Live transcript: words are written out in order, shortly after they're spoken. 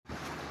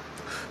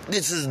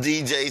This is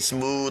DJ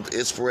Smooth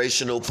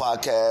Inspirational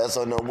Podcast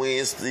on a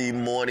Wednesday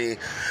morning.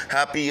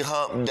 Happy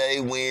Hump Day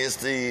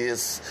Wednesday. I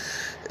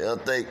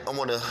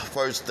want to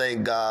first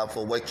thank God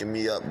for waking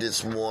me up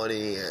this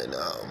morning, and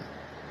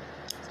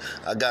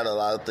I got a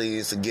lot of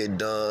things to get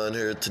done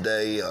here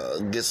today.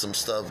 Get some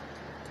stuff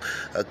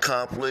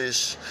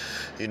accomplished.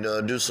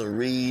 Do some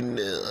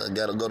reading. I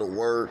gotta go to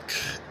work,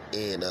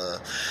 and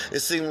it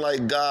seemed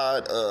like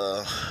God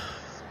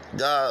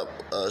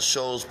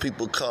shows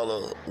people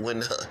color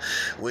when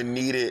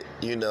needed.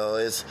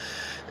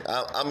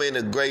 I'm in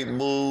a great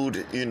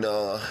mood.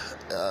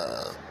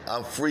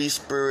 I'm free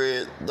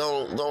spirit.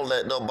 Don't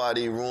let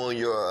nobody ruin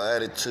your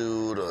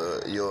attitude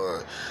or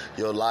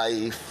your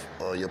life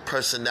or your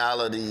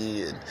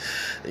personality.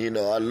 And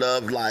I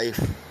love life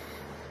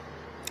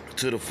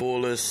to the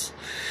fullest,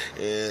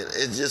 and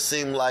it just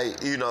seemed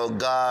like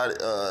God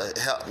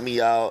helped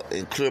me out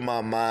and clear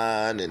my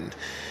mind, and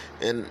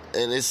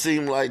it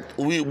seemed like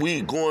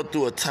we going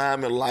through a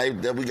time in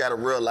life that we got to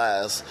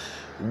realize,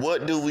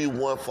 what do we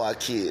want for our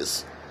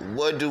kids?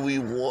 What do we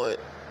want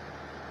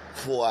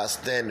for our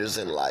standards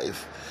in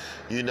life?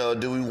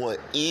 Do we want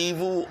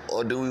evil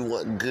or do we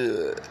want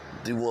good?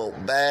 Do we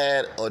want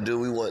bad or do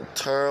we want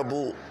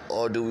terrible?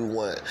 Or do we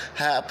want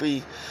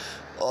happy?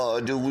 Or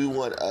do we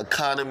want an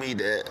economy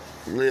that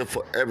live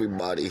for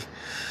everybody?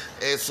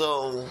 And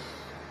so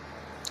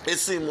it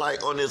seemed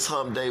like on this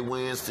Hump Day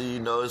Wednesday,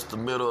 it's the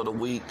middle of the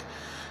week,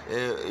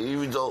 and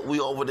even though we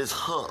over this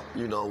hump,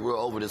 we're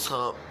over this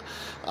hump.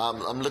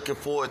 I'm looking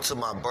forward to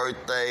my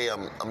birthday.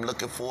 I'm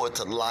looking forward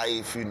to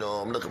life.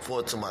 I'm looking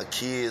forward to my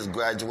kids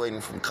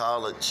graduating from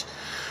college.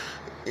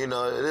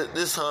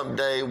 This Hump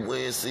Day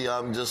Wednesday,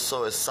 I'm just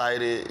so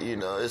excited.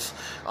 It's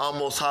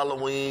almost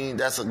Halloween.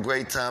 That's a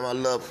great time. I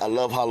love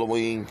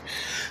Halloween.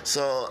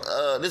 So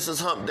this is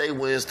Hump Day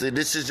Wednesday.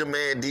 This is your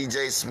man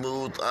DJ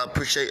Smooth. I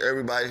appreciate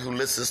everybody who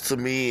listens to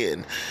me,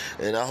 and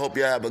I hope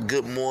you have a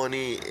good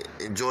morning.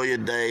 Enjoy your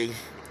day,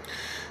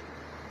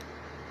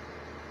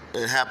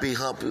 and happy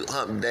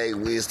Hump Day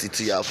Wednesday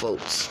to y'all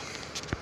folks.